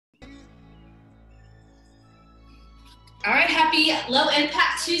All right, happy low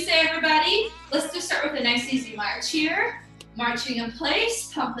impact Tuesday, everybody. Let's just start with a nice easy march here. Marching in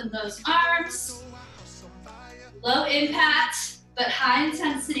place, pumping those arms. Low impact, but high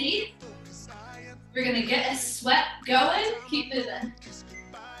intensity. We're gonna get a sweat going, keep moving.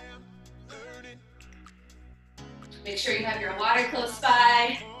 Make sure you have your water close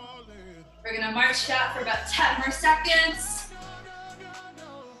by. We're gonna march it out for about 10 more seconds.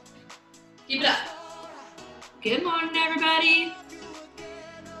 Keep it up. Good morning, everybody.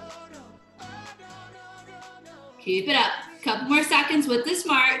 Keep it up. Couple more seconds with this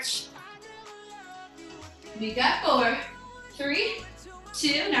march. We got 4, 3,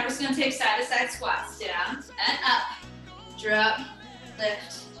 2. Now we're just gonna take side-to-side squats. Down and up. Drop,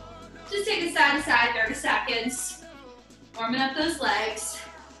 lift. Just take it side to side, 30 seconds. Warming up those legs.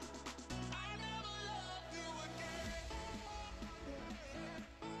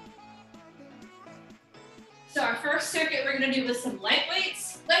 So our first circuit we're gonna do with some light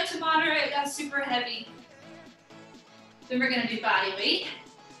weights, light to moderate, not super heavy. Then we're gonna do body weight.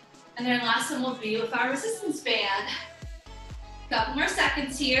 And then last one will be with our resistance band. Couple more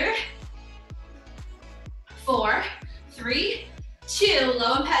seconds here. 4, 3, 2,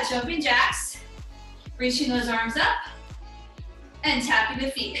 low impact jumping jacks. Reaching those arms up and tapping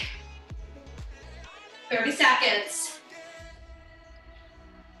the feet. 30 seconds.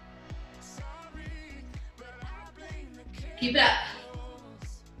 Keep it up.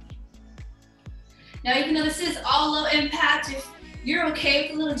 Now, even though this is all low impact, if you're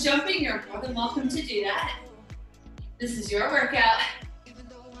okay with a little jumping, you're more than welcome to do that. This is your workout.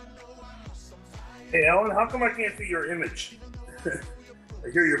 Hey, Ellen, how come I can't see your image?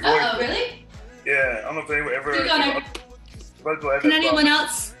 I hear your voice. Oh, really? Yeah, I don't know if anyone ever. Can anyone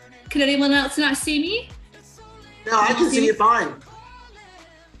else? Can anyone else not see me? No, I can see you fine.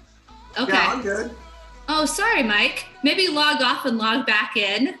 Okay. Yeah, I'm good. Oh, sorry, Mike. Maybe log off and log back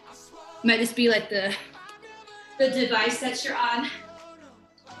in. Might just be like the device that you're on.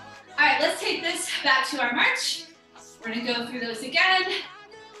 All right, let's take this back to our march. We're gonna go through those again.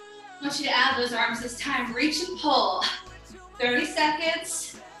 I want you to add those arms this time. Reach and pull. 30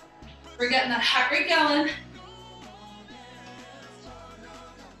 seconds. We're getting that heart rate going.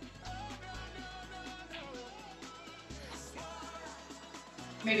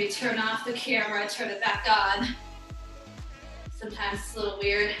 Maybe turn off the camera, turn it back on. Sometimes it's a little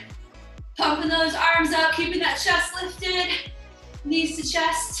weird. Pumping those arms up, keeping that chest lifted. Knees to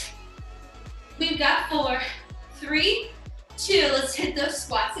chest. We've got 4, 3, 2. Let's hit those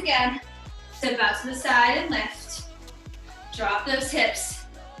squats again. Step out to the side and lift. Drop those hips.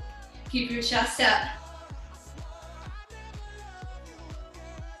 Keep your chest up.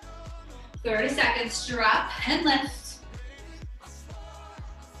 30 seconds, drop and lift.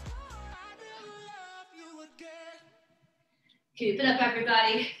 Keep it up,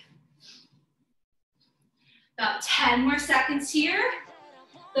 everybody. About 10 more seconds here.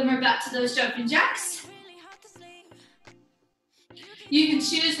 Then we're back to those jumping jacks. You can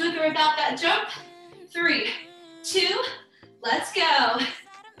choose with or without that jump. 3, 2, let's go.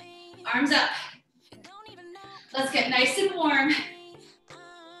 Arms up. Let's get nice and warm.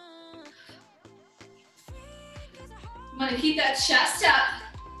 You want to keep that chest up.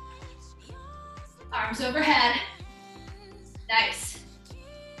 Arms overhead. Nice.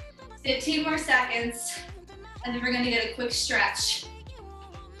 15 more seconds. And then we're gonna get a quick stretch.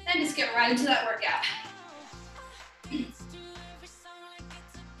 And just get right into that workout.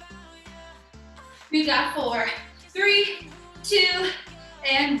 We got 4, 3, 2,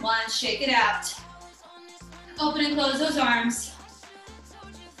 and 1. Shake it out. Open and close those arms.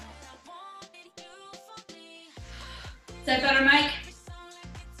 Is that better, Mike?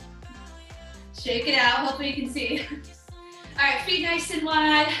 Shake it out. Hopefully you can see. All right, feet nice and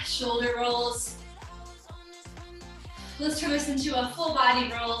wide, shoulder rolls. Let's turn this into a full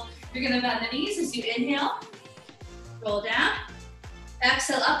body roll. You're gonna bend the knees as you inhale. Roll down.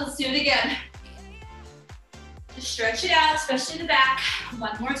 Exhale up, let's do it again. Just stretch it out, especially the back.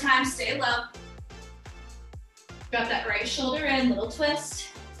 One more time, stay low. Drop that right shoulder in, little twist.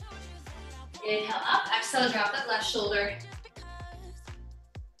 Inhale up, exhale, drop that left shoulder.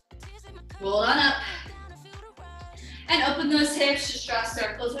 Roll on up. And open those hips, just draw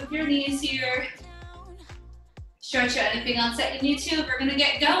circles with your knees here. Stretch out anything else that you need to. We're gonna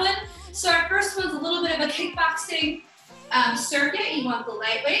get going. So our first one's a little bit of a kickboxing circuit. You want the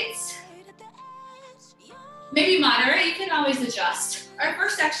light weights. Maybe moderate, you can always adjust. Our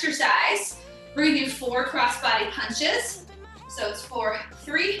first exercise, we're gonna do 4 cross-body punches. So it's 4,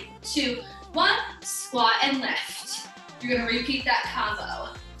 3, 2, 1, squat and lift. You're gonna repeat that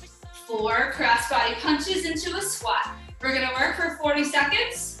combo. 4 cross-body punches into a squat. We're gonna work for 40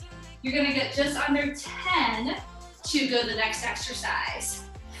 seconds. You're gonna get just under 10 to go to the next exercise.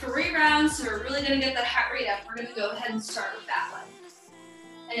 3 rounds, so we're really gonna get that heart rate up. We're gonna go ahead and start with that one.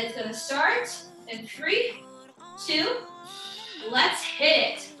 And it's gonna start in 3, 2, let's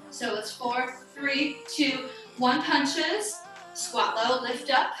hit it. So it's 4, 3, 2, 1 punches, squat low,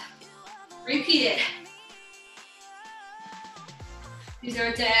 lift up, repeat it. These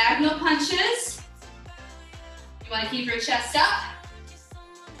are diagonal punches. You wanna keep your chest up.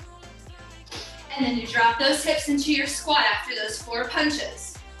 And then you drop those hips into your squat after those 4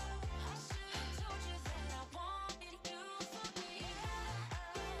 punches.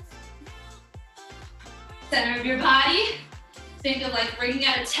 Center of your body. Think of like bringing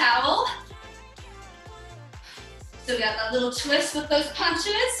out a towel. So we got that little twist with those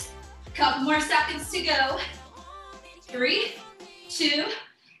punches. Couple more seconds to go. 3, 2,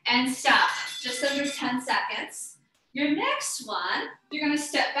 and stop. Just under 10 seconds. Your next one, you're gonna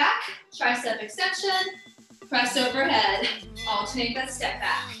step back, tricep extension, press overhead. Alternate that step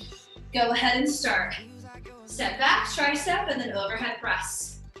back. Go ahead and start. Step back, tricep, and then overhead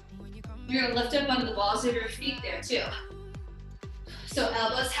press. You're gonna lift up onto the balls of your feet there too. So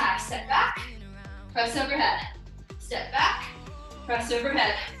elbows high, step back, press overhead. Step back, press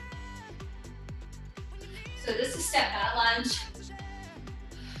overhead. So this is step out lunge.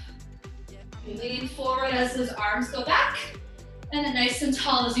 You lean forward as those arms go back, and then nice and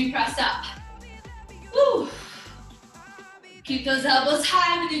tall as you press up. Woo. Keep those elbows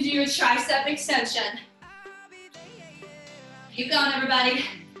high when you do your tricep extension. Keep going, everybody.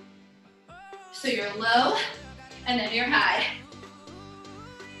 So you're low, and then you're high.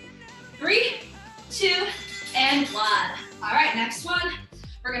 3, 2, and 1. All right, next one.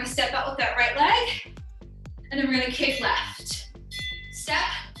 We're gonna step out with that right leg, and then we're gonna kick left. Step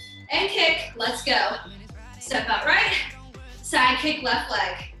and kick, let's go. Step out right, side kick left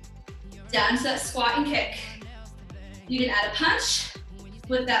leg. Down to that squat and kick. You can add a punch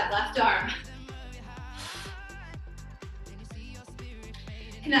with that left arm.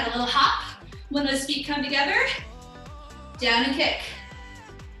 You can add a little hop when those feet come together. Down and kick.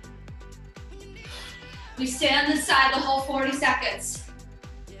 We stay on this side the whole 40 seconds.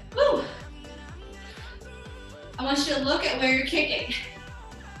 Woo. I want you to look at where you're kicking.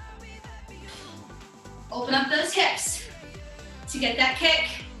 Open up those hips to get that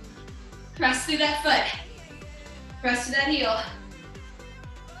kick. Press through that foot. Press to that heel.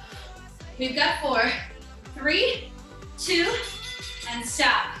 We've got 4, 3, 2, and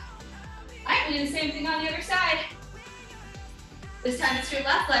stop. All right, we do the same thing on the other side. This time it's your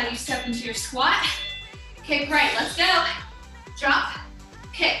left leg. You step into your squat. Kick right, let's go. Drop,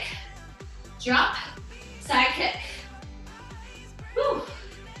 kick. Drop, side kick. Whew.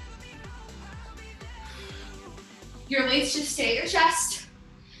 Your weights just stay at your chest.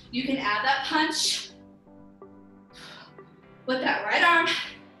 You can add that punch with that right arm.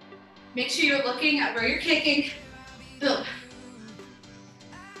 Make sure you're looking at where you're kicking. Boom.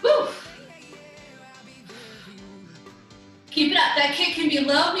 Woo. Keep it up. That kick can be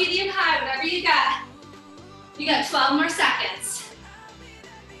low, medium, high, whatever you got. You got 12 more seconds.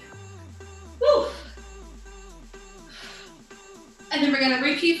 Woo. And then we're gonna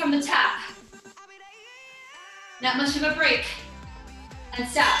repeat from the top. Not much of a break. And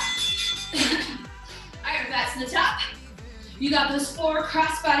stop. All right, back to the top. You got those 4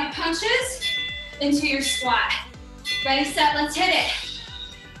 cross-body punches into your squat. Ready, set, let's hit it.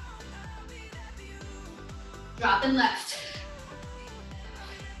 Drop and lift.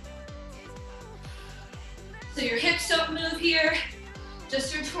 So your hips don't move here,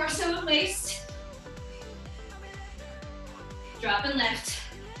 just your torso and waist. Drop and lift.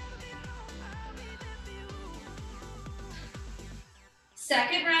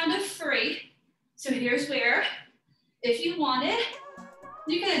 Second round of 3. So here's where, if you wanted,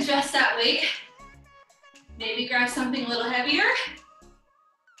 you can adjust that weight. Maybe grab something a little heavier.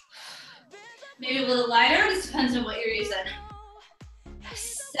 Maybe a little lighter, this depends on what you're using.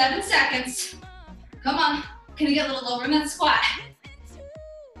 7 seconds. Come on, can you get a little lower in that squat?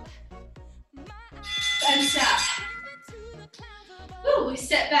 And stop. Ooh, we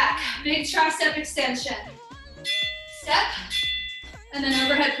step back, big tricep extension. Step, and then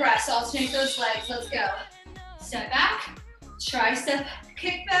overhead press. Alternate those legs, let's go. Step back, tricep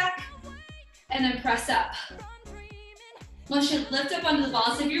kick back, and then press up. Once you lift up onto the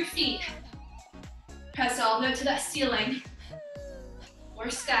balls of your feet, press all the way to that ceiling or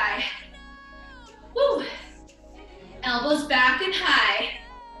sky. Woo. Elbows back and high.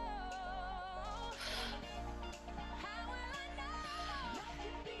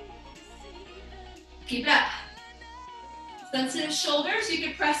 Keep it up. Sensitive shoulders, you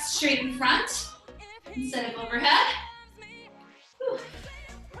can press straight in front instead of overhead. Whew.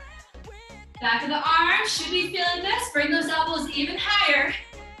 Back of the arm, should be feeling this. Bring those elbows even higher.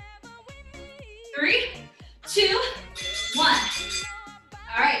 3, 2, 1.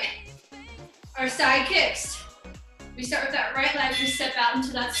 All right, our side kicks. We start with that right leg, we step out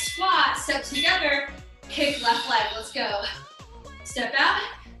into that squat, step together, kick left leg, let's go. Step out,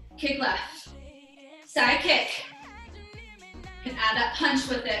 kick left. Side kick. You can add that punch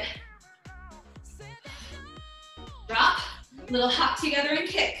with it. Drop, little hop together and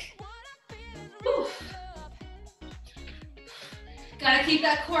kick. Whew. Gotta keep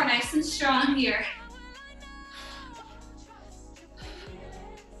that core nice and strong here.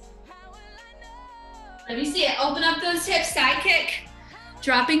 Let me see it, open up those hips, side kick.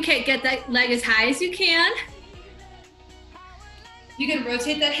 Dropping kick, get that leg as high as you can. You can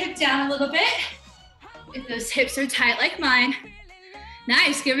rotate that hip down a little bit if those hips are tight like mine.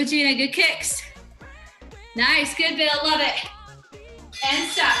 Nice, give Regina good kicks. Nice, good Bill, love it. And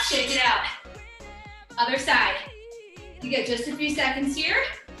stop, shake it out. Other side. You get just a few seconds here.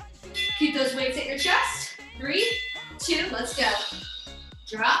 Keep those weights at your chest. 3, 2, let's go.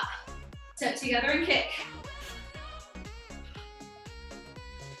 Drop, step together and kick.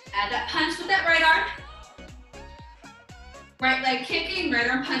 Add that punch with that right arm. Right leg kicking, right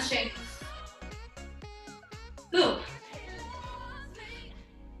arm punching. Boom.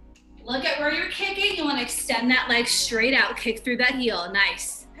 Look at where you're kicking. You want to extend that leg straight out. Kick through that heel.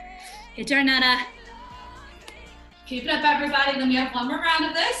 Nice. Hit Darnetta. Keep it up, everybody. Then we have one more round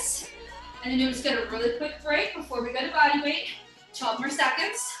of this. And then you just get a really quick break before we go to body weight. 12 more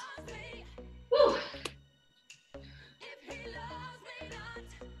seconds. Woo.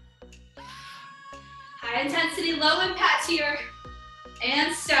 High intensity, low impact here.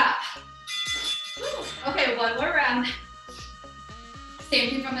 And stop. Woo. Okay, one more round. Same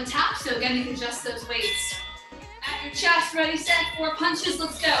thing from the top, so again, you can adjust those weights. At your chest, ready, set, 4 punches,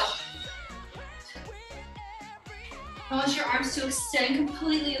 let's go. I want your arms to extend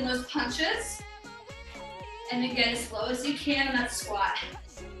completely in those punches. And then get as low as you can in that squat.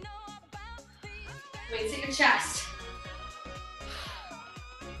 Weights at your chest.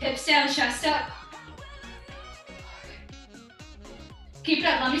 Hips down, chest up. Keep it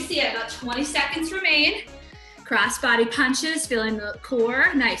up, let me see it. About 20 seconds remain. Cross body punches, feeling the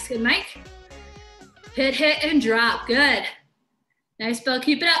core. Nice, good Mike. Hit, and drop, good. Nice, Bill,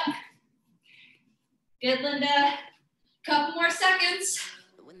 keep it up. Good, Linda. Couple more seconds.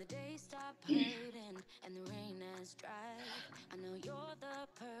 When the days stop hurting and the rain has dried, I know you're the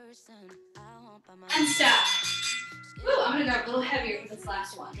person I want by my and stop. Ooh, I'm gonna go a little heavier with this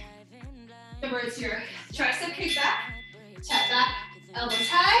last one. Remember, it's your tricep kick back, tap back, elbows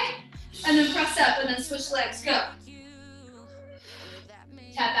high, and then press up, and then switch legs, go.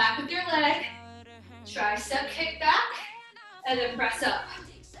 Tap back with your leg, tricep kick back, and then press up.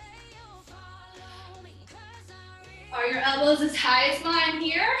 Are your elbows as high as mine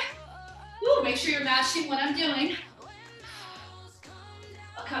here? Ooh, make sure you're matching what I'm doing.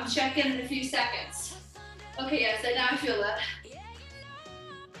 I'll come check in a few seconds. Okay, yes, now I feel that.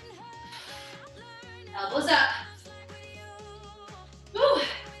 Elbows up. Ooh.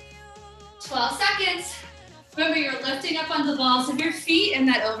 12 seconds. Remember, you're lifting up on the balls of your feet in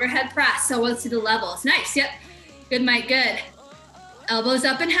that overhead press. So let's do the levels. Nice, yep. Good, Mike, good. Elbows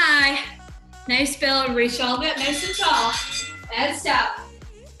up and high. Nice, Bill, reach all the way up nice and tall. And stop.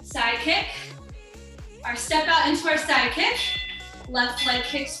 Side kick. Our step out into our side kick. Left leg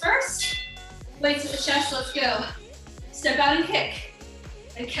kicks first. Weights at the chest, let's go. Step out and kick.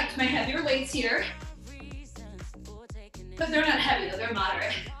 I kept my heavier weights here. But they're not heavy though, they're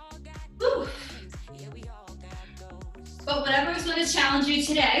moderate. Woo. But whatever is going to challenge you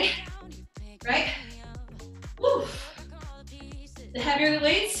today, right? Woo. The heavier the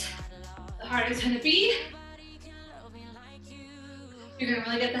weights, the harder it's going to be. You're going to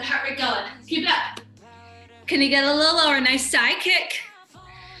really get the heart rate going. Keep it up. Can you get a little lower? Nice side kick.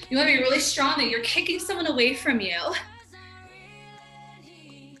 You want to be really strong that you're kicking someone away from you.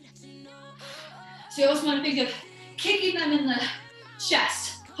 So you always want to think of kicking them in the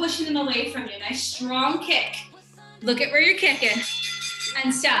chest, pushing them away from you. Nice strong kick. Look at where you're kicking.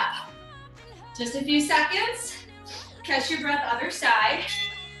 And stop. Just a few seconds. Catch your breath other side.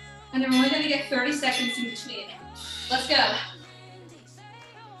 And then we're only going to get 30 seconds in between. Let's go.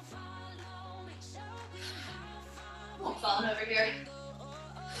 Oh, falling over here.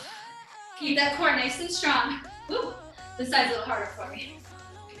 Keep that core nice and strong. Woo. This side's a little harder for me.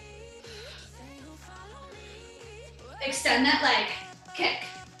 Extend that leg. Kick.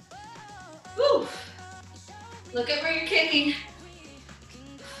 Woo. Look at where you're kicking.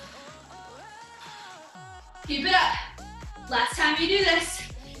 Keep it up. Last time you do this,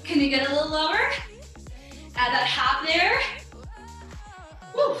 can you get a little lower? Add that hop there.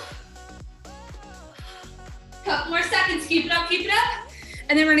 Woo. Couple more seconds, keep it up, keep it up.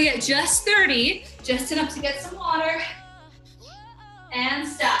 And then we're gonna get just 30, just enough to get some water. And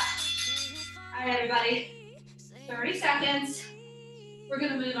stop. All right, everybody, 30 seconds. We're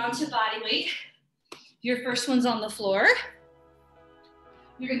gonna move on to body weight. Your first one's on the floor.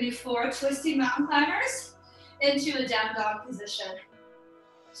 You're gonna do 4 twisting mountain climbers into a down dog position.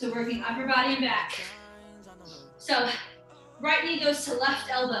 So working upper body and back. So right knee goes to left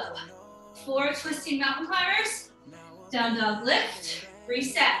elbow. 4 twisting mountain climbers, down dog lift,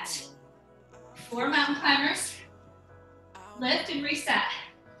 reset. 4 mountain climbers, lift and reset.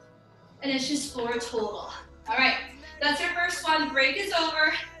 And it's just 4 total. All right, that's our first one. Break is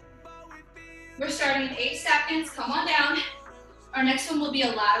over. We're starting in 8 seconds. Come on down. Our next one will be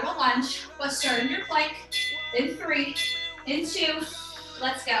a lateral lunge. Let's start in your plank. In 3, in 2,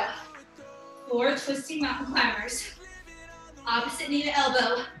 let's go. 4 twisting mountain climbers. Opposite knee to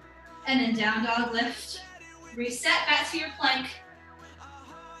elbow. And then down dog lift. Reset back to your plank.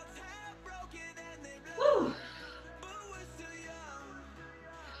 Woo.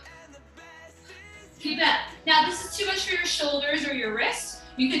 Keep it up. Now, this is too much for your shoulders or your wrists.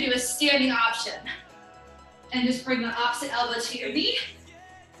 You could do a standing option. And just bring the opposite elbow to your knee.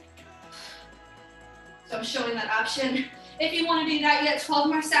 So I'm showing that option. If you want to do that, you got 12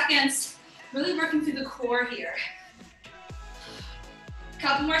 more seconds. Really working through the core here.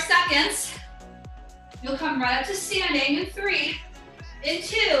 Couple more seconds. You'll come right up to standing in 3, in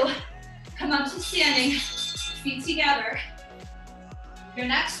 2, come up to standing, feet together. Your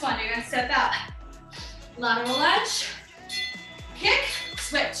next one, you're gonna step out. Lateral lunge, kick,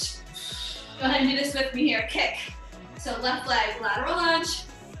 switch. Go ahead and do this with me here, kick. So left leg, lateral lunge,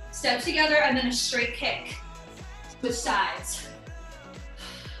 step together, and then a straight kick. Switch sides.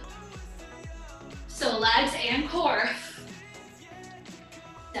 So legs and core.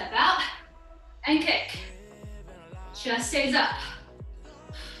 Step out and kick. Chest stays up.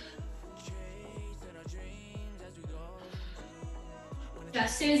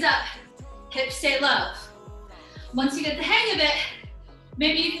 Chest stays up. Hips stay low. Once you get the hang of it,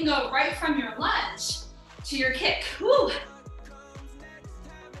 maybe you can go right from your lunge to your kick. Woo.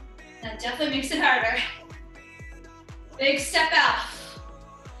 That definitely makes it harder. Big step out.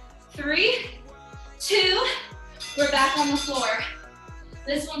 3, 2, we're back on the floor.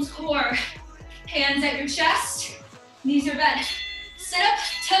 This one's core. Hands at your chest, knees are bent. Sit up,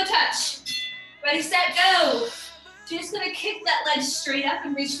 toe touch. Ready, set, go. So you're just gonna kick that leg straight up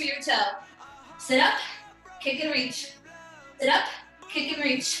and reach for your toe. Sit up, kick and reach. Sit up, kick and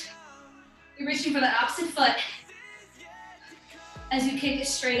reach. You're reaching for that opposite foot as you kick it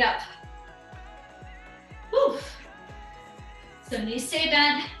straight up. Woo. So knees stay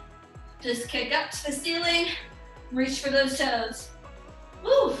bent. Just kick up to the ceiling, reach for those toes.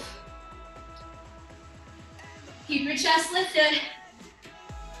 Woo. Keep your chest lifted.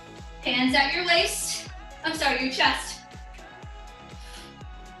 Hands at your waist. I'm sorry, your chest.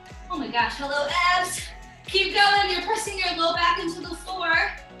 Oh my gosh, hello abs. Keep going, you're pressing your low back into the floor.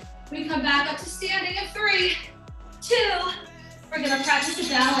 We come back up to standing in 3, 2. We're gonna practice a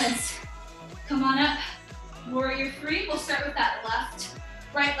balance. Come on up, warrior 3. We'll start with that left,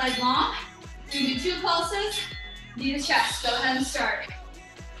 right leg long. We're gonna do 2 pulses, knee to chest. Go ahead and start.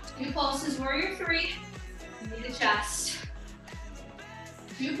 2 pulses, warrior 3, knee to chest.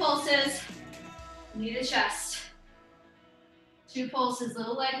 2 pulses, knee to chest. 2 pulses,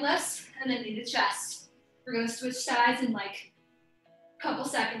 little leg lifts, and then knee to chest. We're gonna switch sides in like a couple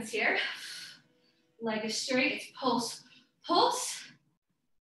seconds here. Leg is straight, it's pulse, pulse,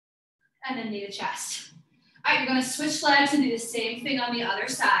 and then knee to chest. All right, you're gonna switch legs and do the same thing on the other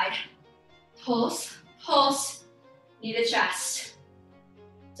side. Pulse, pulse, knee to chest.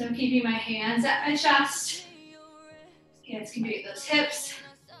 So I'm keeping my hands at my chest. Hands can be at those hips.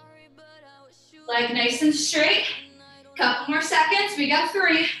 Leg nice and straight. Couple more seconds. We got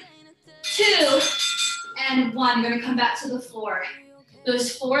 3, 2, and 1. You're gonna come back to the floor.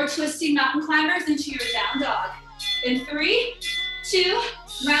 Those 4 twisting mountain climbers into your down dog. In 3, 2,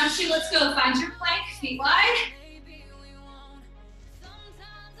 round 2, let's go. Find your plank, feet wide.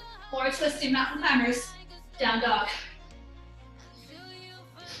 4 twisting mountain climbers, down dog.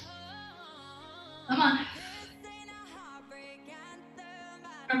 Come on.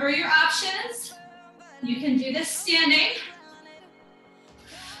 Remember your options. You can do this standing.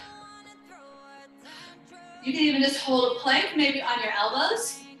 You can even just hold a plank, maybe on your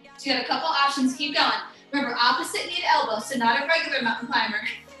elbows. So you got a couple options, keep going. Remember, opposite knee to elbow, so not a regular mountain climber.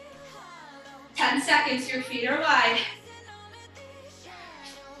 10 seconds, your feet are wide.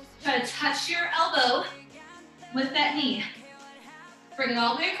 Try to touch your elbow with that knee. Bring it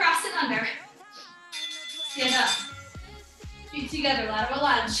all the way across and under. Stand up. Feet together, lateral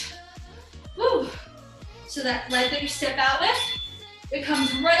lunge. Woo! So that leg that you step out with, it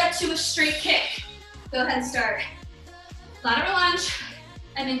comes right up to a straight kick. Go ahead and start. Lateral lunge,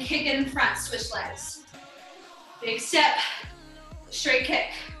 and then kick it in front, switch legs. Big step, straight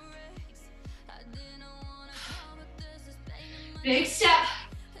kick. Big step,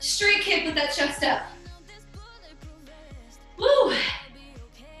 straight kick with that chest up. Woo!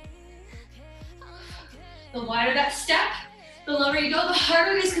 The wider that step, the lower you go, the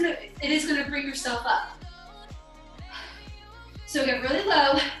harder it is gonna bring yourself up. So get really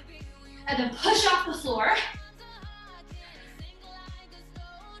low, and then push off the floor.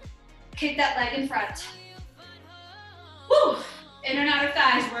 Kick that leg in front. Woo! Inner and outer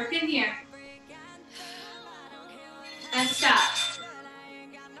thighs, work in here. And stop.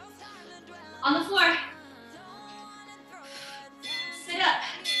 On the floor. Sit up.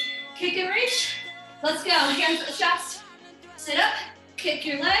 Kick and reach. Let's go. Hands at the chest. Sit up. Kick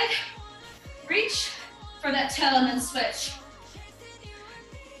your leg. Reach for that toe and then switch.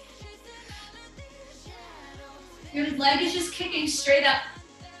 Your leg is just kicking straight up.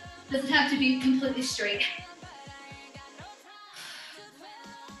 Doesn't have to be completely straight.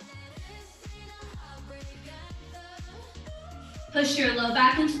 Push your low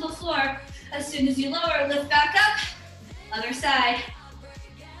back into the floor. As soon as you lower, lift back up. Other side.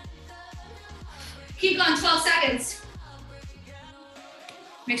 Keep going, 12 seconds.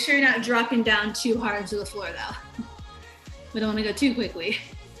 Make sure you're not dropping down too hard to the floor though. We don't want to go too quickly.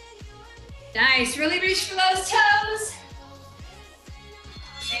 Nice, really reach for those toes.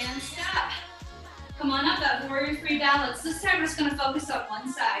 And stop. Come on up, that warrior three balance. This time we're just gonna focus on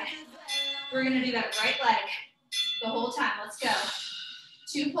one side. We're gonna do that right leg the whole time, let's go.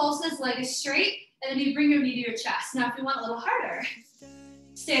 2 pulses, leg is straight, and then you bring your knee to your chest. Now if you want a little harder,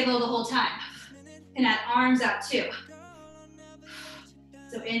 stay low the whole time. And add arms out too.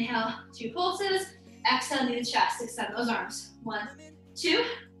 So inhale, 2 pulses, exhale, knee to chest, extend those arms. 1, 2,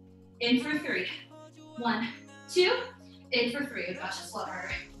 in for 3. 1, 2, in for 3. Oh gosh, it's a lot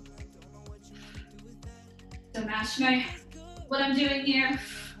harder. So match what I'm doing here.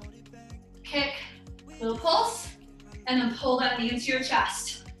 Kick, little pulse, and then pull that knee into your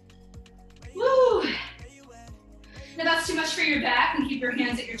chest. Woo! Now that's too much for your back, and keep your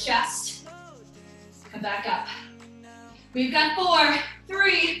hands at your chest. Come back up. We've got 4,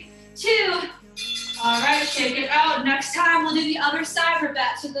 3, 2. All right, shake it out. Next time we'll do the other side. We're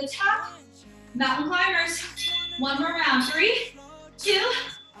back to the top. Mountain climbers. 1 more round. 3, 2,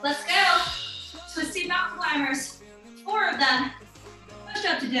 let's go. Twisty mountain climbers. 4 of them. Push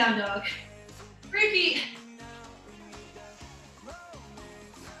up to down dog. Repeat.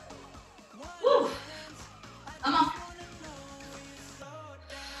 Woo. Come on.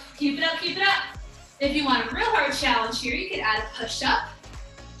 Keep it up, keep it up. If you want a real hard challenge here, you can add a push up.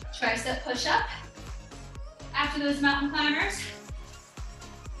 Tricep push up. After those mountain climbers.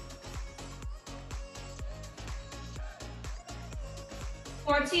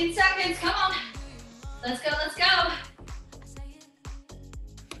 14 seconds, come on. Let's go, let's go.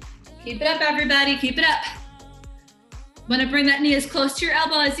 Keep it up, everybody, keep it up. Want to bring that knee as close to your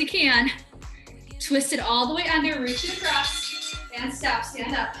elbow as you can. Twist it all the way under, reach it across, and stop,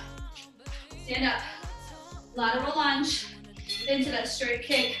 stand up. Stand up. Lateral lunge into that straight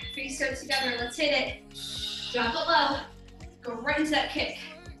kick. Feet start together, let's hit it. Drop it low, go right into that kick.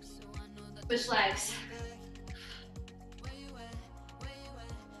 Switch legs.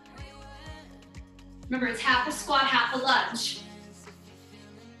 Remember, it's half a squat, half a lunge.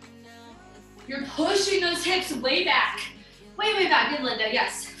 You're pushing those hips way back. Way, way back. Good, Linda,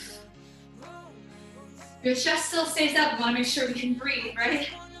 yes. Your chest still stays up. We want to make sure we can breathe, right?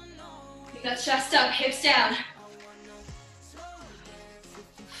 Keep that chest up, hips down.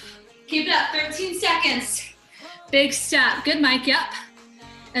 Keep it up, 13 seconds. Big step. Good, Mike, yep.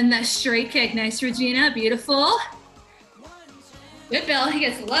 And that straight kick. Nice, Regina, beautiful. Good, Bill, he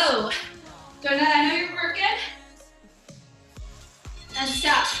gets low. Donut, I know you're working. And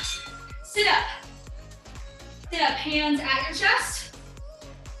stop. Sit up. Sit up, hands at your chest.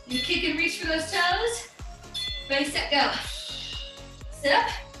 You kick and reach for those toes. Ready, set, go. Sit up,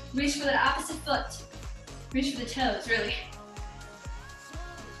 reach for the opposite foot. Reach for the toes, really.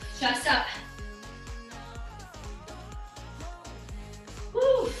 Chest up.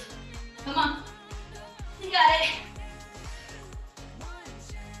 Woo. Come on. You got it.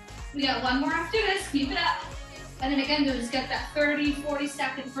 We got one more after this, keep it up. And then again, we'll just get that 30,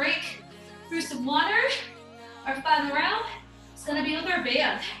 40-second break through some water. Our final round is gonna be with our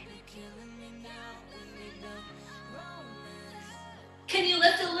band. Can you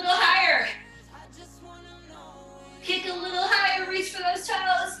lift a little higher? Kick a little higher, reach for those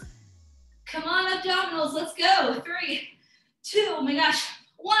toes. Come on, abdominals, let's go. 3, 2, oh my gosh,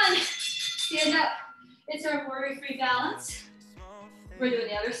 1. Stand up. It's our warrior free balance. We're doing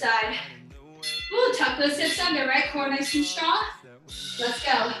the other side. Ooh, tuck those hips under, right core nice and strong. Let's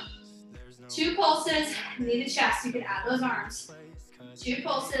go. 2 pulses, knee to chest. You can add those arms. 2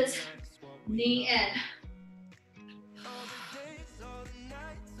 pulses, knee in.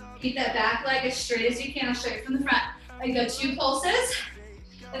 Keep that back leg as straight as you can, straight from the front. I go 2 pulses,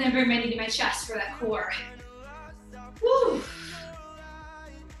 and then bring my knee to my chest for that core. Woo.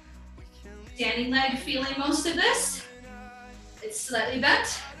 Standing leg, feeling most of this. It's slightly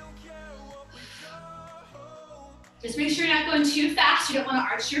bent. Just make sure you're not going too fast. You don't want to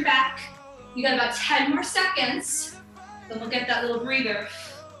arch your back. You got about 10 more seconds. Then we'll get that little breather.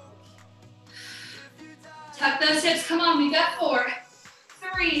 Tuck those hips. Come on, we got 4,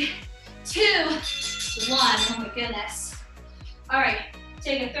 3, 2, 1. Oh my goodness. All right,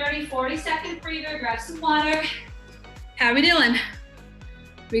 take a 30, 40-second breather. Grab some water. How we doing?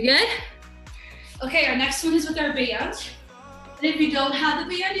 We good? Okay, our next one is with our band. And if you don't have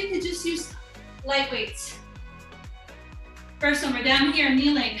the band, you can just use light weights. First one, we're down here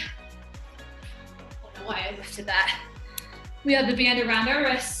kneeling. I don't know why I lifted that. We have the band around our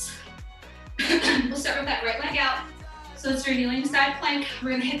wrists. We'll start with that right leg out. So it's your kneeling side plank.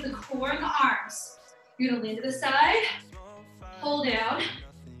 We're gonna hit the core and the arms. You're gonna lean to the side, pull down,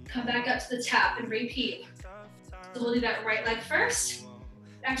 come back up to the top and repeat. So we'll do that right leg first.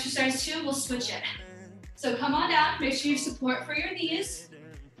 Exercise 2, we'll switch it. So come on down, make sure you support for your knees,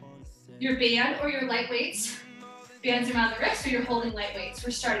 your band or your light weights. Bands around the wrist or you're holding light weights.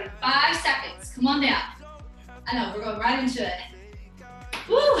 We're starting 5 seconds, come on down. I know, we're going right into it.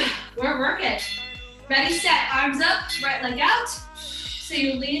 Woo, we're working. Ready, set, arms up, right leg out. So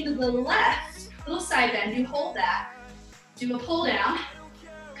you lean to the left, little side bend, you hold that. Do a pull down,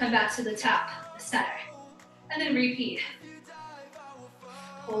 come back to the top, the center. And then repeat.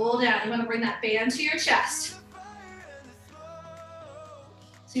 Pull down, you wanna bring that band to your chest.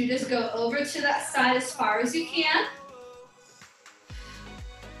 So you just go over to that side as far as you can.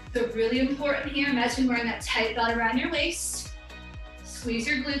 So really important here, imagine wearing that tight belt around your waist. Squeeze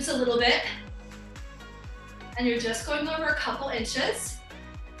your glutes a little bit. And you're just going over a couple inches.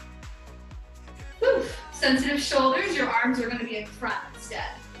 Whew. Sensitive shoulders, your arms are gonna be in front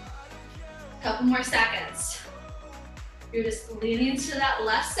instead. Couple more seconds. You're just leaning to that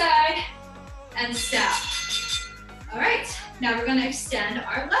left side and step. All right, now we're gonna extend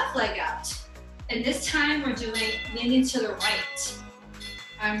our left leg out. And this time we're doing leaning to the right.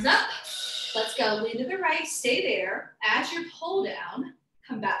 Arms up, let's go, lean to the right, stay there. As you pull down,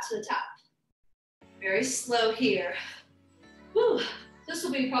 come back to the top. Very slow here. Whew. This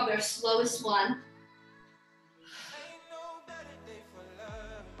will be probably our slowest one.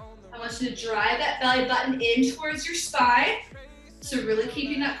 I want you to drive that belly button in towards your spine. So really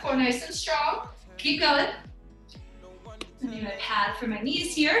keeping that core nice and strong. Keep going. I'm gonna pad for my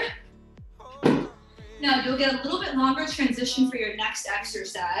knees here. Now you'll get a little bit longer transition for your next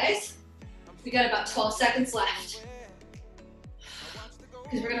exercise. We got about 12 seconds left.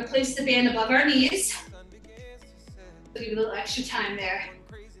 Because we're gonna place the band above our knees. So give you a little extra time there.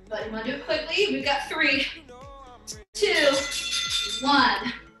 But you wanna do it quickly. We've got 3, 2,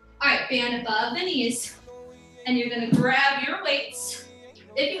 1. All right, band above the knees. And you're gonna grab your weights.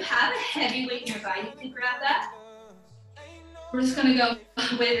 If you have a heavy weight nearby, you can grab that. We're just gonna go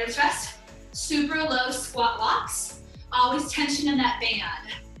weighted at rest. Super low squat walks. Always tension in that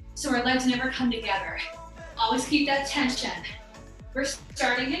band. So our legs never come together. Always keep that tension. We're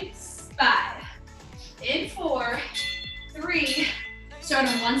starting in 5, in 4, 3. Start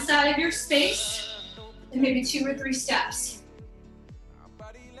on one side of your space, and maybe 2 or 3 steps.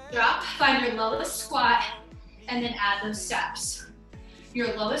 Drop, find your lowest squat, and then add those steps.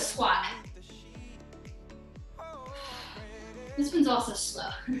 Your lowest squat. This one's also slow.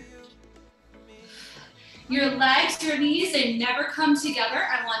 Your legs, your knees, they never come together.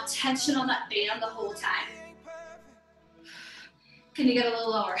 I want tension on that band the whole time. Can you get a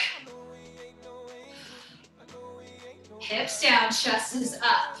little lower? Hips down, chest is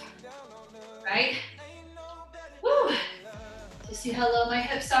up, right? Woo! Do you see how low my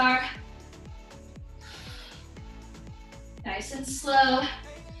hips are? Nice and slow.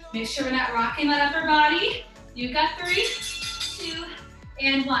 Make sure we're not rocking that upper body. You got 3, 2,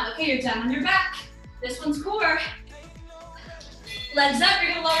 and 1. Okay, you're down on your back. This one's core. Legs up,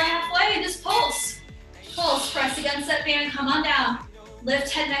 you're gonna lower halfway and just pulse. Pulse, press against that band, come on down.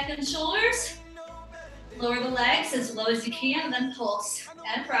 Lift head, neck, and shoulders. Lower the legs as low as you can, and then pulse,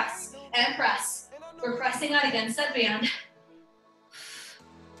 and press, and press. We're pressing out against that band.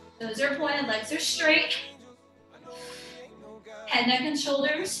 Nose are pointed, legs are straight. Head, neck, and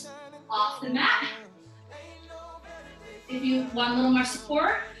shoulders off the mat. If you want a little more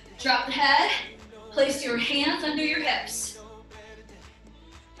support, drop the head, place your hands under your hips.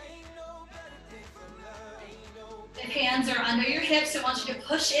 If hands are under your hips, I want you to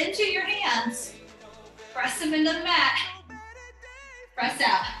push into your hands. Press them into the mat. Press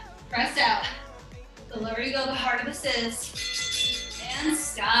out, press out. The lower you go, the harder this is. And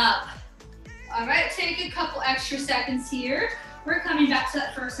stop. All right, take a couple extra seconds here. We're coming back to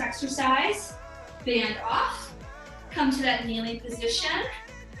that first exercise. Band off. Come to that kneeling position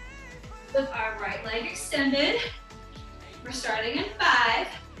with our right leg extended. We're starting in 5,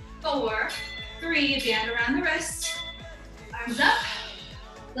 4, 3, band around the wrist. Arms up.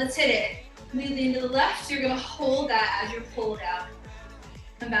 Let's hit it. Lean to the left. You're gonna hold that as you're pulled out.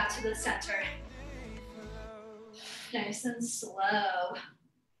 Come back to the center. Nice and slow.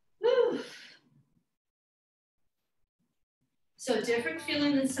 Woo. So different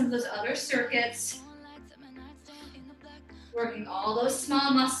feeling than some of those other circuits. Working all those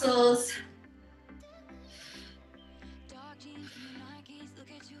small muscles.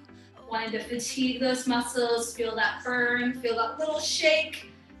 Wanting to fatigue those muscles, feel that burn, feel that little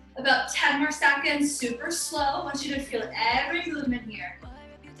shake. About 10 more seconds, super slow. I want you to feel every movement here.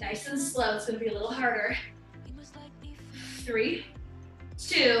 Nice and slow, it's gonna be a little harder. 3,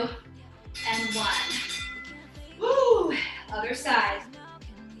 2, and 1. Woo! Other side.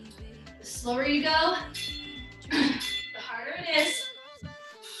 The slower you go, the harder it is.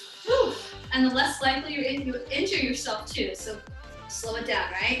 Woo! And the less likely you injure yourself too, so slow it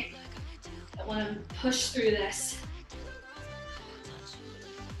down, right? I want to push through this.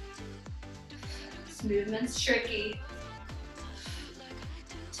 This movement's tricky.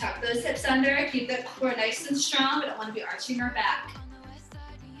 Tuck those hips under, keep that core nice and strong. We don't want to be arching our back.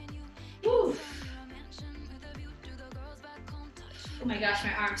 Woo. Oh my gosh,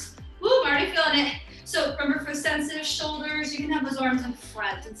 my arms. Woo, I'm already feeling it. So remember, for sensitive shoulders, you can have those arms in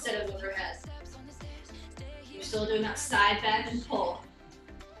front instead of overhead. You're still doing that side bend and pull.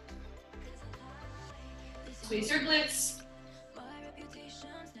 Squeeze your glutes.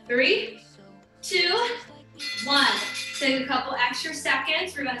 3, 2, 1. Take a couple extra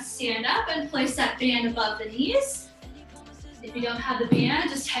seconds. We're gonna stand up and place that band above the knees. If you don't have the band,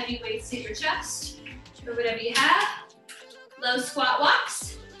 just heavy weights at your chest or whatever you have. Low squat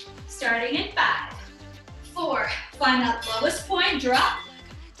walks, starting in 5, 4. Find that lowest point, drop.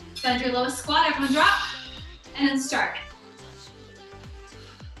 Find your lowest squat, everyone drop, and then start.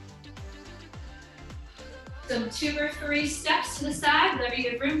 So 2 or 3 steps to the side, whatever you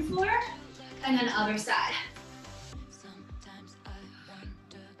have room for, and then other side.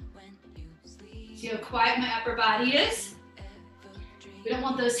 See how quiet my upper body is? We don't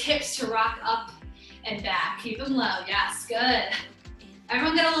want those hips to rock up and back. Keep them low. Yes, good.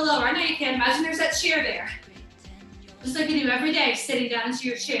 Everyone get a little lower. I know you can. Imagine there's that chair there. Just like you do every day, sitting down into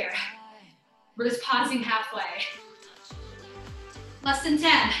your chair. We're just pausing halfway. Less than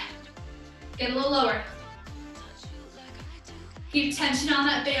 10. Get a little lower. Keep tension on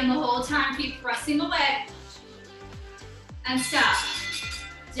that band the whole time. Keep pressing away. And stop.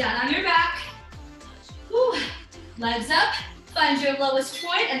 Down on your back. Woo. Legs up. Find your lowest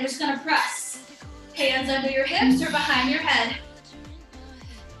point and just gonna press. Hands under your hips or behind your head.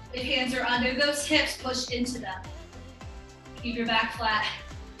 If hands are under those hips, push into them. Keep your back flat.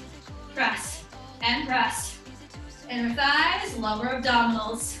 Press and press. Inner thighs, lower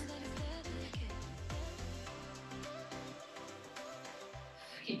abdominals.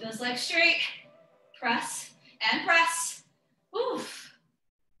 Keep those legs straight. Press and press. Woo.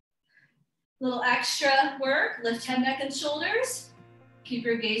 Little extra work. Lift head, neck, and shoulders. Keep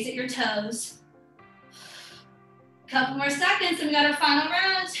your gaze at your toes. Couple more seconds and we got our final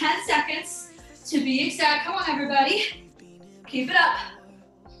round. 10 seconds to be exact. Come on, everybody. Keep it up.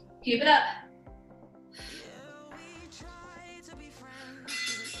 Keep it up.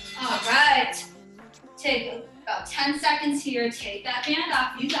 All right. Take about 10 seconds here. Take that band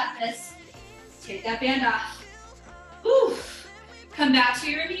off. You got this. Take that band off. Woo. Come back to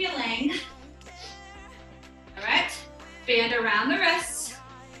your kneeling. All right. Band around the wrists.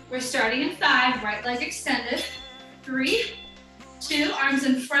 We're starting in 5. Right leg extended. 3, 2, arms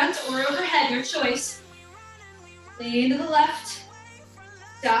in front or overhead, your choice. Lean to the left.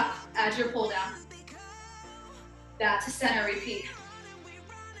 Stop, add your pull down. Back to center, repeat.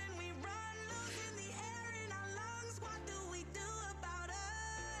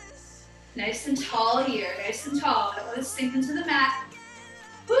 Nice and tall here, nice and tall. Don't let it sink into the mat.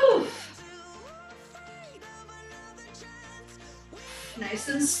 Woo! Nice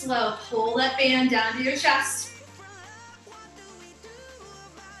and slow. Pull that band down to your chest.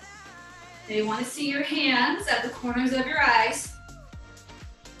 Now you want to see your hands at the corners of your eyes.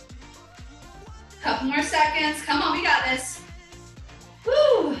 Couple more seconds. Come on, we got this.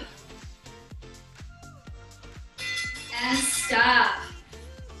 Woo! And stop.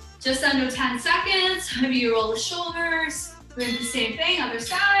 Just under 10 seconds. Maybe you roll the shoulders. We're gonna do the same thing, other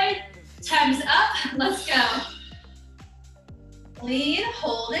side. Time's up. Let's go. Lean,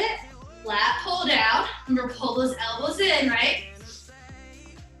 hold it. Flat, pull down. Remember, pull those elbows in, right?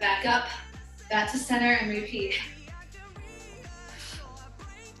 Back up, back to center, and repeat.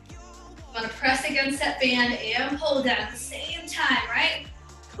 You want to press against that band and pull down at the same time, right?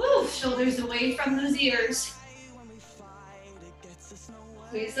 Woo, shoulders away from those ears.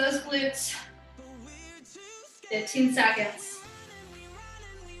 Squeeze those glutes. 15 seconds.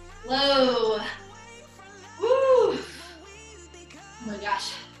 Low. Woo. Oh my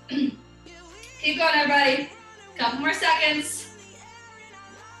gosh. Keep going, everybody. Couple more seconds.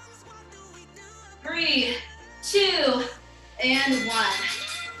 3, 2, and 1.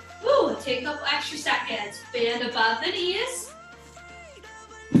 Woo, take a couple extra seconds. Band above the knees.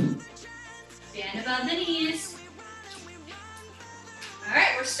 Band above the knees. All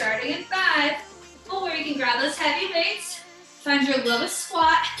right, we're starting in 5. 4, you can grab those heavy weights. Find your lowest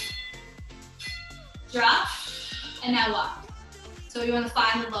squat. Drop, and now walk. So you want to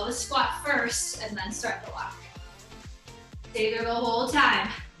find the lowest squat first and then start the walk. Stay there the whole time.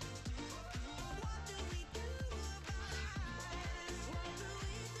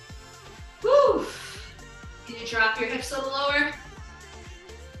 Woo! Can you drop your hips a little lower?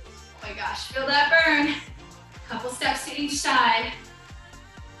 Oh my gosh, feel that burn. Couple steps to each side.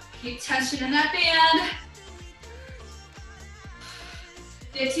 Keep tension in that band.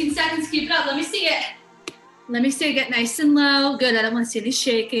 15 seconds, keep it up, let me see it. Let me see it get nice and low. Good, I don't want to see any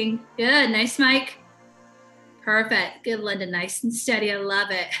shaking. Good, nice, Mike. Perfect, good, Linda, nice and steady, I love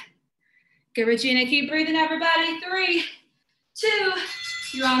it. Good, Regina, keep breathing, everybody. 3, 2,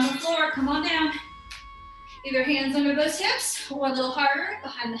 you're on the floor, come on down. Either hands under those hips or a little harder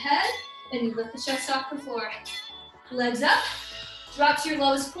behind the head, and you lift the chest off the floor. Legs up, drop to your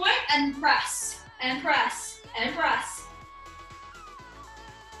lowest point, and press, and press, and press.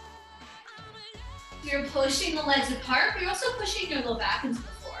 You're pushing the legs apart, but you're also pushing your low back into the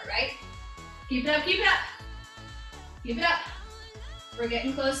floor, right? Keep it up, keep it up. Keep it up. We're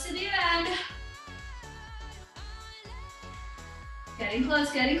getting close to the end. Getting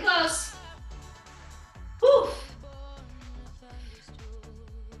close, getting close. Whew.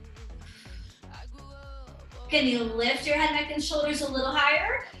 Can you lift your head, neck, and shoulders a little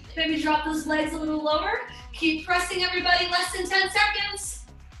higher? Maybe drop those legs a little lower. Keep pressing, everybody, less than 10 seconds.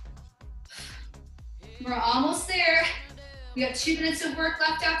 We're almost there. We got 2 minutes of work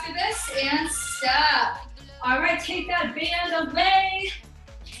left after this, and stop. All right, take that band away.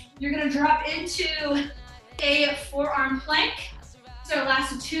 You're gonna drop into a forearm plank. So it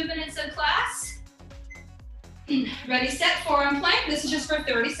lasts 2 minutes of class. Ready, set, forearm plank. This is just for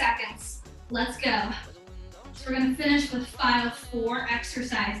 30 seconds. Let's go. So we're gonna finish with final 4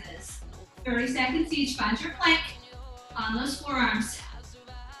 exercises. 30 seconds each, find your plank on those forearms.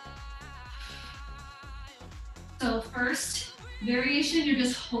 So first variation, you're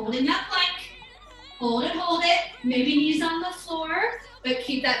just holding that plank. Hold it, maybe knees on the floor, but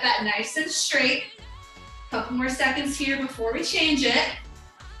keep that back nice and straight. Couple more seconds here before we change it.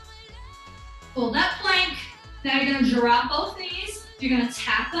 Hold that plank. Now you're gonna drop both knees. You're gonna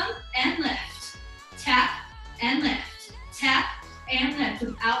tap them and lift. Tap and lift. Tap and lift.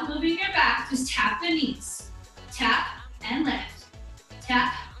 Without moving your back, just tap the knees. Tap and lift.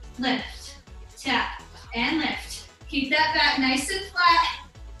 Tap, lift. Tap and lift. Keep that back nice and flat.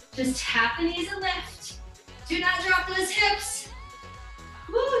 Just tap the knees and lift. Do not drop those hips.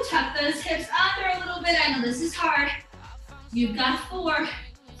 Woo, tuck those hips under a little bit. I know this is hard. You've got 4,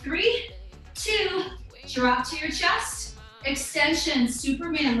 3, 2, drop to your chest. Extension,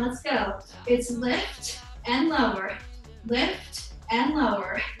 Superman, let's go. It's lift and lower. Lift and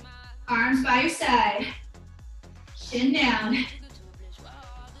lower. Arms by your side. Chin down.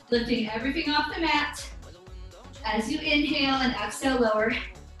 Lifting everything off the mat. As you inhale and exhale, lower.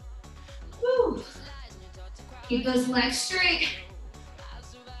 Woo. Keep those legs straight.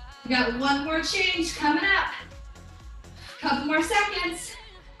 We got 1 more change coming up. Couple more seconds.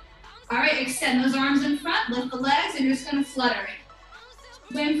 All right, extend those arms in front, lift the legs, and you're just gonna flutter.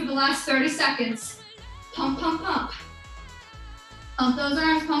 Swim for the last 30 seconds. Pump, pump, pump. Pump those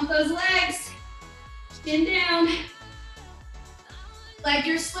arms, pump those legs. Chin down. Like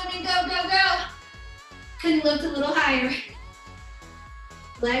you're swimming, go, go, go. Can you lift a little higher?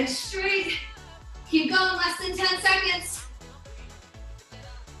 Legs straight. Keep going, less than 10 seconds.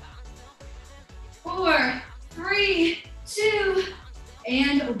 4, 3, 2,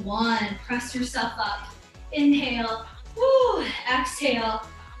 and 1. Press yourself up. Inhale. Woo. Exhale.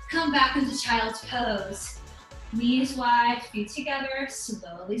 Come back into child's pose. Knees wide, feet together.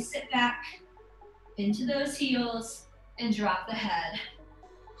 Slowly sit back into those heels and drop the head.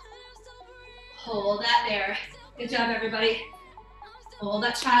 Hold that there. Good job, everybody. Hold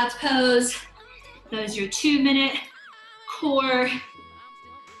that child's pose. That is your 2-minute core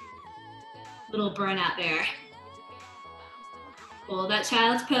little burnout there. Hold that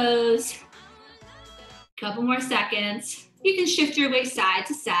child's pose. Couple more seconds. You can shift your weight side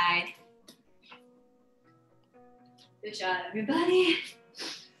to side. Good job, everybody.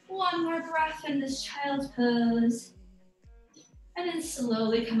 One more breath in this child's pose. And then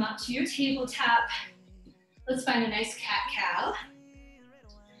slowly come up to your tabletop. Let's find a nice cat-cow.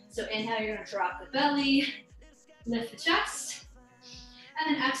 So inhale, you're gonna drop the belly, lift the chest,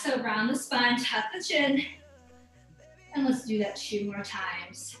 and then exhale, round the spine, tuck the chin. And let's do that 2 more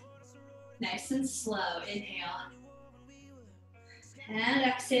times. Nice and slow, inhale. And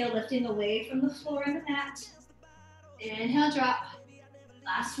exhale, lifting away from the floor and the mat. Inhale, drop.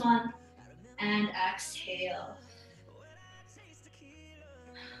 Last one, and exhale.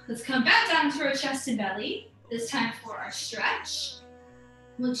 Let's come back down to our chest and belly. This time for our stretch.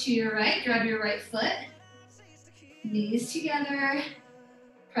 Look to your right, grab your right foot. Knees together.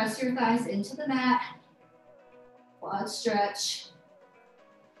 Press your thighs into the mat. Quad stretch.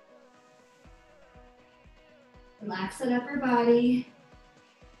 Relax that upper body.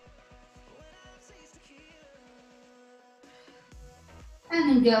 And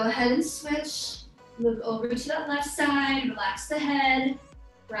then go ahead and switch. Look over to that left side, relax the head,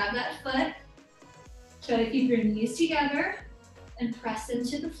 grab that foot. Try to keep your knees together and press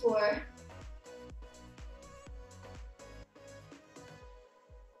into the floor.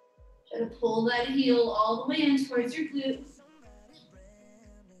 Try to pull that heel all the way in towards your glute.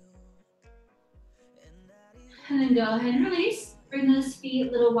 And then go ahead and release. Bring those feet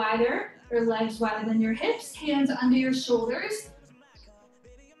a little wider, or legs wider than your hips, hands under your shoulders.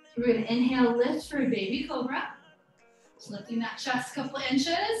 We're gonna inhale, lift for a baby cobra. Just lifting that chest a couple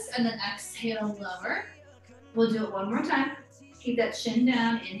inches, and then exhale, lower. We'll do it one more time. Keep that chin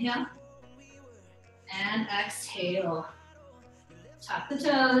down, inhale. And exhale. Tuck the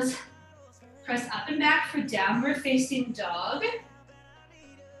toes. Press up and back for downward facing dog.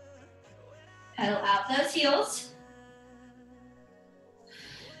 Pedal out those heels.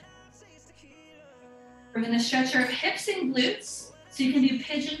 We're gonna stretch our hips and glutes. So you can do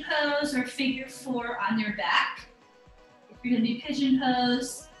pigeon pose or figure 4 on your back. If you're gonna do pigeon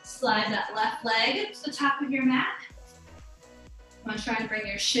pose, slide that left leg to the top of your mat. You wanna try and bring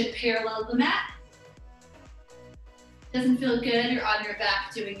your shin parallel to the mat. Doesn't feel good, you're on your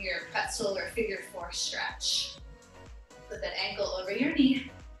back doing your pretzel or figure 4 stretch. Put that ankle over your knee.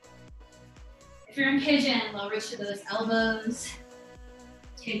 If you're in pigeon, lower to those elbows.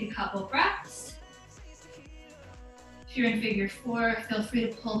 Take a couple breaths. If you're in figure 4, feel free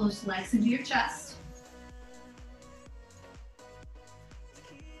to pull those legs into your chest.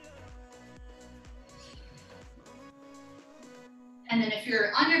 And then if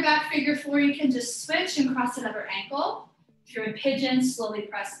you're on your back figure 4, you can just switch and cross that upper ankle. If you're in pigeon, slowly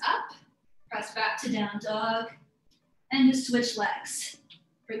press up, press back to down dog, and just switch legs.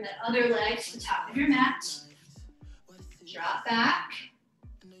 Bring that other leg to the top of your mat. Drop back.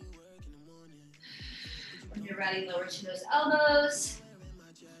 When you're ready, lower to those elbows.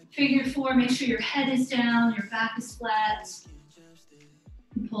 Figure 4, make sure your head is down, your back is flat.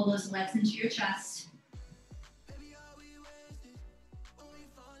 And pull those legs into your chest.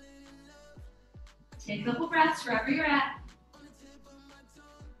 Take a couple breaths wherever you're at.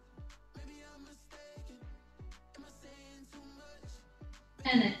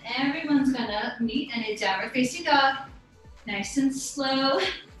 And then everyone's gonna meet in a downward facing dog. Nice and slow.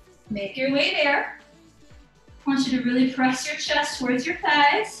 Make your way there. I want you to really press your chest towards your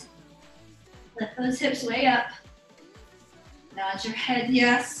thighs. Lift those hips way up. Nod your head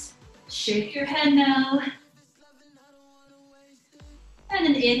yes. Shake your head no. And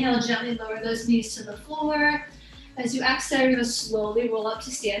then inhale, gently lower those knees to the floor. As you exhale, you're gonna slowly roll up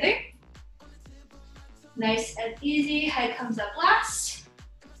to standing. Nice and easy, head comes up last.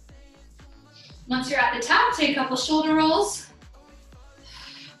 Once you're at the top, take a couple shoulder rolls.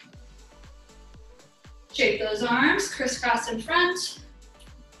 Shake those arms, crisscross in front.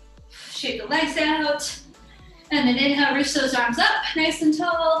 Shake the legs out. And then inhale, reach those arms up, nice and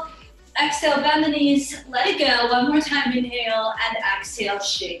tall. Exhale, bend the knees, let it go. One more time, inhale, and exhale,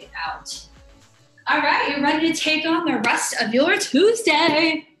 shake out. All right, you're ready to take on the rest of your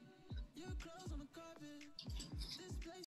Tuesday.